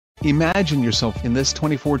Imagine yourself in this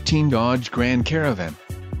 2014 Dodge Grand Caravan.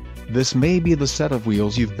 This may be the set of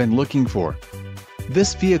wheels you've been looking for.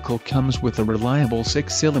 This vehicle comes with a reliable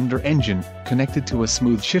 6-cylinder engine, connected to a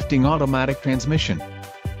smooth shifting automatic transmission.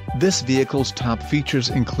 This vehicle's top features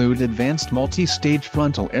include advanced multi-stage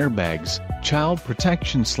frontal airbags, child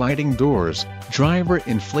protection sliding doors, driver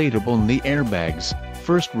inflatable knee airbags,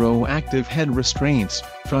 first-row active head restraints,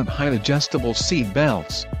 front height adjustable seat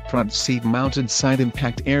belts, front seat mounted side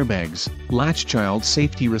impact airbags, latch child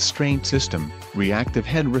safety restraint system, reactive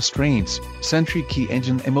head restraints, Sentry key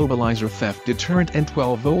engine immobilizer theft deterrent and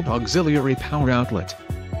 12-volt auxiliary power outlet.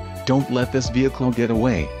 Don't let this vehicle get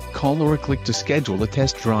away. Call or click to schedule a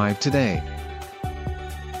test drive today.